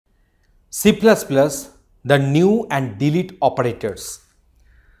C++, the new and delete operators.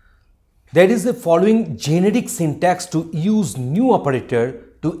 There is the following generic syntax to use new operator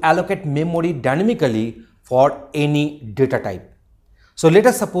to allocate memory dynamically for any data type. So let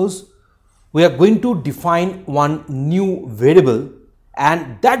us suppose we are going to define one new variable,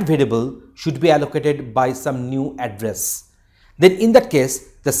 and that variable should be allocated by some new address. Then in that case,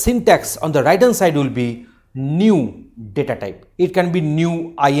 the syntax on the right hand side will be new data type. It can be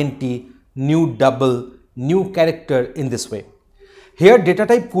new int, new double, new character in this way. Here data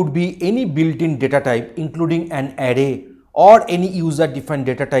type could be any built-in data type including an array or any user defined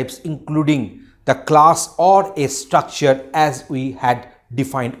data types including the class or a structure as we had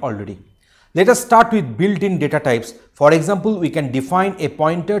defined already. Let us start with built-in data types. For example, we can define a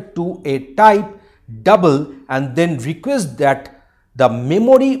pointer to a type double and then request that the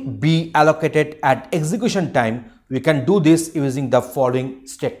memory be allocated at execution time. We can do this using the following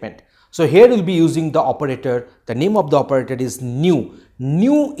statement. So here we will be using the operator. The name of the operator is new.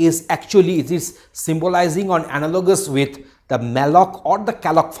 New is actually, it is symbolizing on analogous with the malloc or the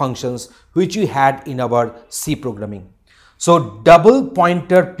calloc functions which we had in our C programming. So double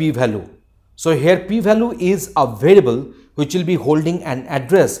pointer p value. So here p value is a variable which will be holding an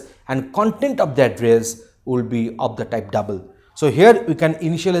address and content of the address will be of the type double. So here we can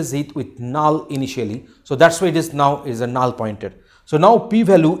initialize it with null initially. So that's why it is now is a null pointer. So now p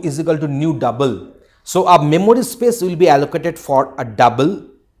value is equal to new double. So our memory space will be allocated for a double.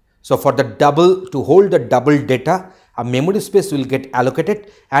 So for the double, to hold the double data, a memory space will get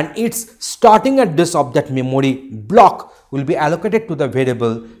allocated and its starting address of that memory block will be allocated to the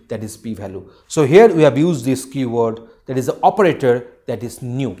variable that is p value. So here we have used this keyword, that is the operator that is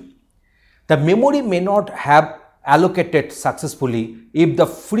new. The memory may not have allocated successfully if the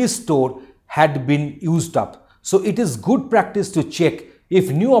free store had been used up. So it is good practice to check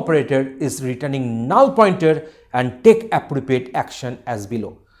if new operator is returning null pointer and take appropriate action as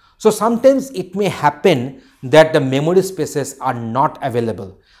below. So sometimes it may happen that the memory spaces are not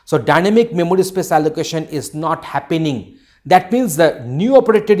available. So dynamic memory space allocation is not happening. That means the new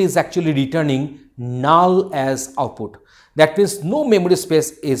operator is actually returning null as output. That means no memory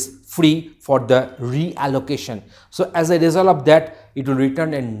space is free for the reallocation. So as a result of that, it will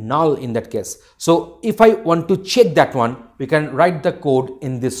return a null in that case. So if I want to check that one, we can write the code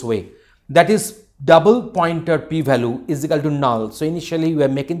in this way. That is double pointer p value is equal to null. So initially we are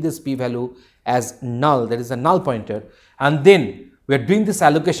making this p value as null, that is a null pointer, and then we are doing this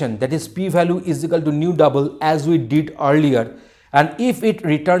allocation, that is p value is equal to new double as we did earlier, and if it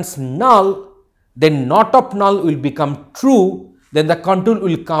returns null, then not of null will become true. Then the control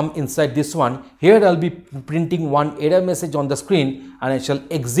will come inside this one. Here I'll be printing one error message on the screen and I shall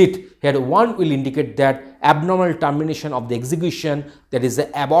exit. Here 1 will indicate that abnormal termination of the execution, that is the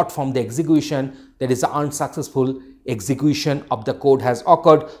abort from the execution, that is the unsuccessful execution of the code has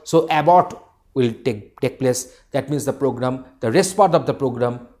occurred. So abort will take place. That means the program, the rest part of the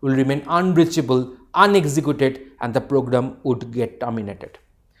program will remain unreachable, unexecuted, and the program would get terminated.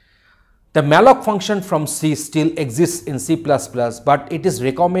 The malloc function from C still exists in C++, but it is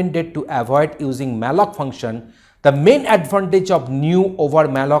recommended to avoid using malloc function. The main advantage of new over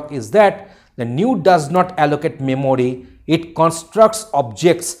malloc is that the new does not allocate memory. It constructs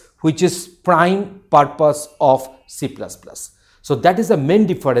objects, which is prime purpose of C++. So that is the main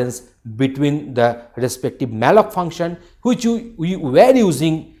difference between the respective malloc function, which we were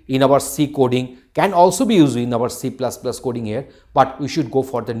using in our C coding, can also be used in our C++ coding here, but we should go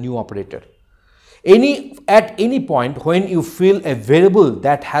for the new operator. At any point when you feel a variable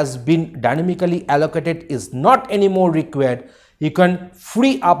that has been dynamically allocated is not anymore required, you can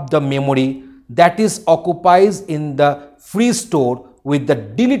free up the memory that is occupies in the free store with the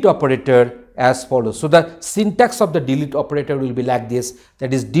delete operator as follows. So the syntax of the delete operator will be like this,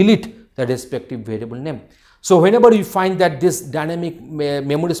 that is delete the respective variable name. So whenever you find that this dynamic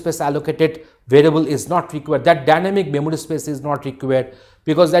memory space allocated variable is not required, that dynamic memory space is not required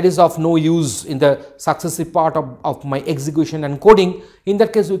because that is of no use in the successive part of my execution and coding, in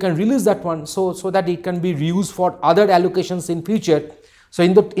that case we can release that one so that it can be reused for other allocations in future. So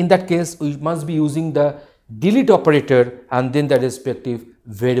in that case we must be using the delete operator and then the respective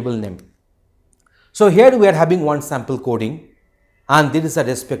variable name. So here we are having one sample coding and there is a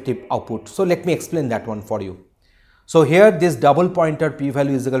respective output. So let me explain that one for you. So here this double pointer p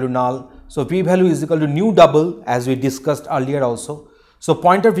value is equal to null. So p value is equal to new double as we discussed earlier also. So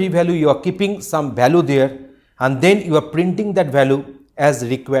pointer p value, you are keeping some value there and then you are printing that value as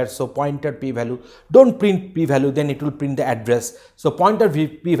required. So pointer p value, don't print p value, then it will print the address. So pointer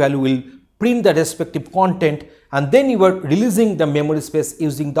p value will print the respective content, and then you are releasing the memory space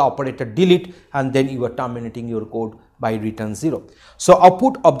using the operator delete, and then you are terminating your code by return 0. So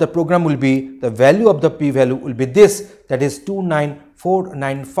output of the program will be the value of the p-value will be this, that is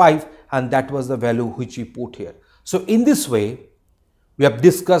 29495, and that was the value which we put here. So in this way, we have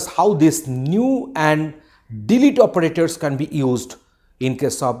discussed how this new and delete operators can be used in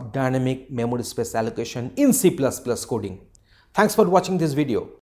case of dynamic memory space allocation in C++ coding. Thanks for watching this video.